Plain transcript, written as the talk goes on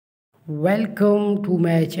Welcome to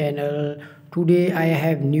my channel. Today I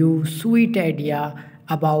have new sweet idea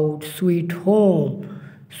about sweet home.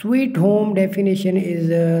 Sweet home definition is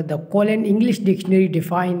the Colon English Dictionary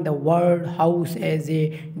define the word house as a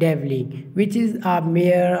dwelling, which is a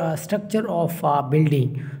mere structure of a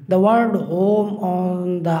building. The word home,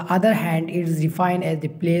 on the other hand, is defined as the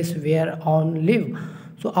place where one live.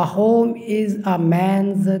 So a home is a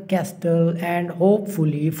man's castle and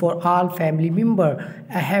hopefully for all family member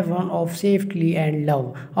a heaven of safety and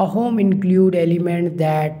love. A home include elements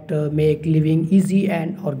that make living easy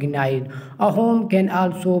and organized. A home can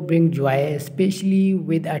also bring joy, especially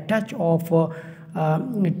with a touch of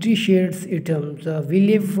treasures items. We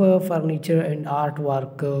live furniture and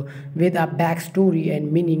artwork with a backstory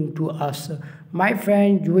and meaning to us. My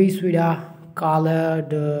friend Joy Swida colored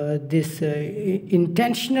this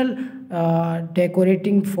intentional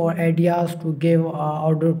decorating for ideas to give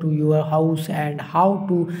order to your house and how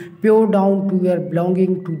to pure down to your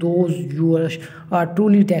belonging to those your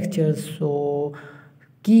truly textures. So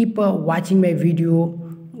keep watching my video.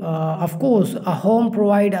 Of course, a home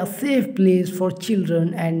provide a safe place for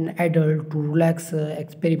children and adults to relax,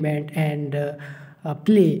 experiment, and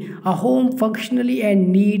play. A home functionally and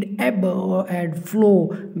need ebb and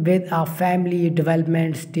flow with a family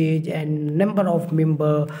development stage and number of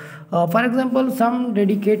member. For example, some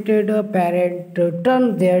dedicated parent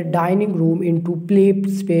turn their dining room into play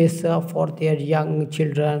space for their young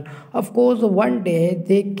children. Of course, one day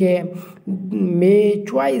they may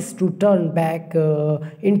choose to turn back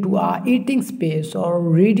into a eating space or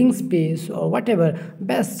reading space or whatever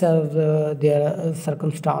best serves their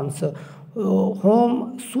circumstance.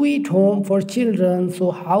 Home sweet home for children,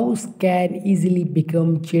 so house can easily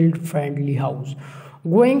become child friendly house.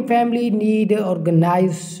 Growing family need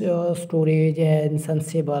organized storage and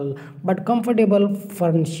sensible but comfortable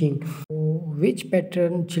furnishing. Which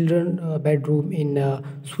pattern children bedroom in a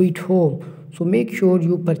sweet home? So make sure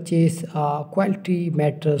you purchase quality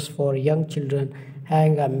mattress for young children.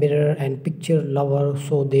 Hang a mirror and picture lover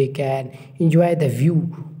so they can enjoy the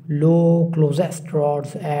view. Low closest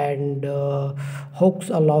rods and hooks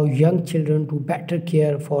allow young children to better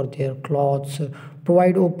care for their clothes.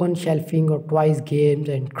 Provide open shelving or toys, games,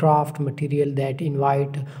 and craft material that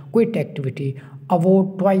invite quick activity.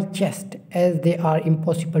 Avoid toy chest as they are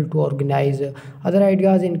impossible to organize. Other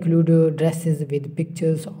ideas include dresses with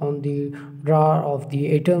pictures on the drawer of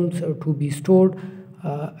the items to be stored.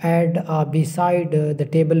 Add beside the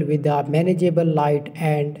table with a manageable light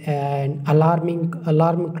and an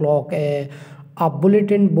alarm clock. A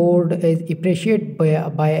bulletin board is appreciated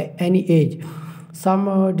by any age.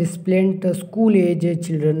 Some disciplined school age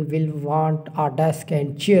children will want a desk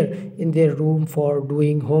and chair in their room for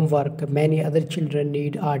doing homework. Many other children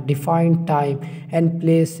need a defined time and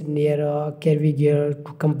place near a caregiver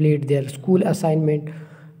to complete their school assignment.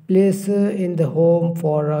 Place in the home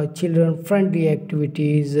for children friendly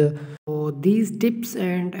activities. So these tips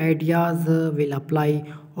and ideas will apply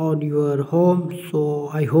on your home. So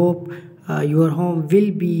I hope your home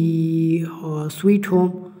will be a sweet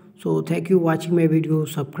home. So thank you watching my video.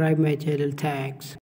 Subscribe my channel. Thanks.